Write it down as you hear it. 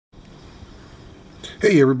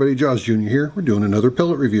Hey everybody, Jaws Jr. here. We're doing another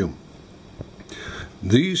pellet review.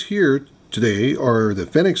 These here today are the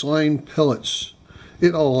Fenix line pellets.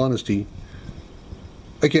 In all honesty,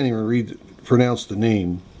 I can't even pronounce the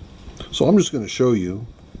name, so I'm just going to show you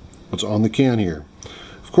what's on the can here.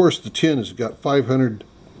 Of course, the tin has got 500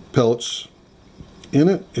 pellets in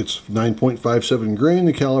it. It's 9.57 grain.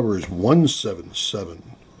 The caliber is 177.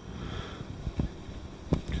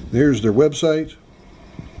 There's their website.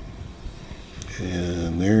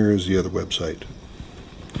 And there's the other website.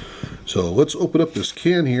 So let's open up this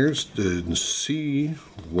can here and see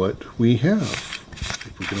what we have.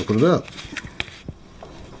 If we can open it up.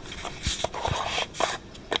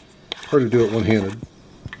 Hard to do it one-handed.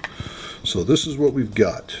 So this is what we've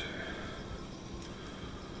got.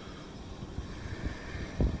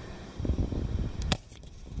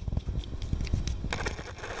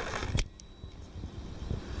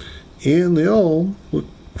 And they all look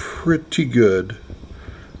pretty good.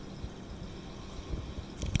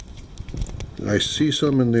 I see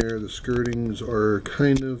some in there. The skirtings are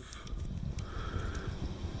kind of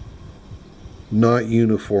not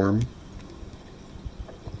uniform.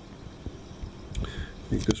 I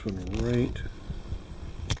think this one right.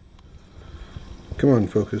 Come on,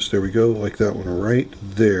 focus. There we go. Like that one right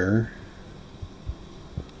there.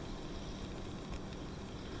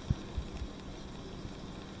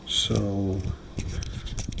 So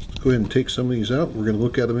go ahead and take some of these out. We're going to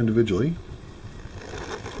look at them individually.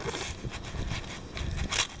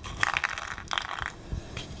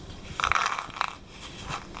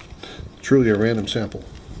 Truly a random sample.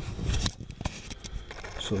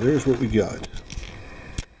 So there's what we got.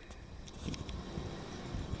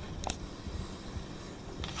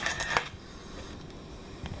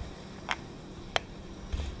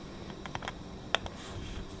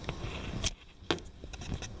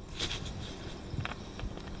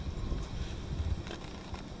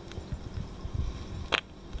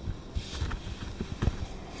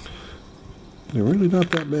 They're really not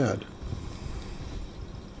that bad.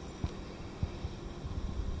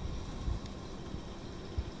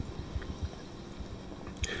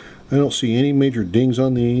 I don't see any major dings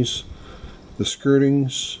on these. The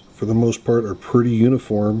skirtings, for the most part, are pretty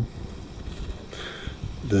uniform.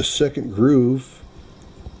 The second groove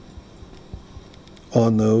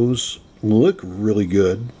on those look really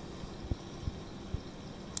good.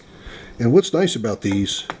 And what's nice about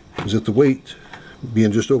these is that the weight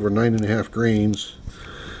being just over 9.5 grains,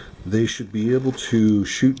 they should be able to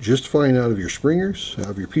shoot just fine out of your springers,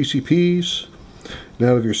 out of your PCPs, and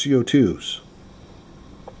out of your CO2s.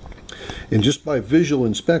 And just by visual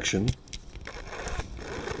inspection,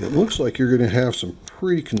 it looks like you're going to have some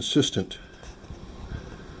pretty consistent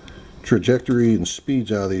trajectory and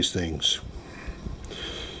speeds out of these things.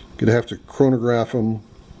 Going to have to chronograph them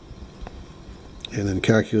and then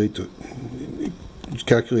calculate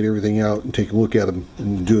everything out and take a look at them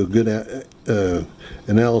and do a good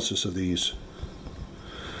analysis of these.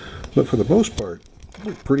 But for the most part,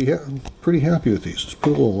 I'm pretty happy with these. Let's put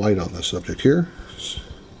a little light on this subject here.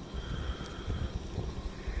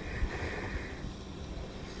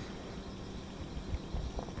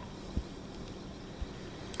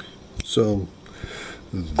 So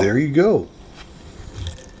there you go.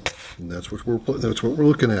 And that's what we're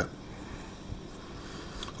looking at.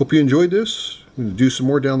 Hope you enjoyed this. I'm going to do some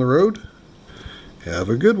more down the road. Have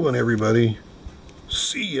a good one, everybody.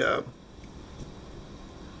 See ya.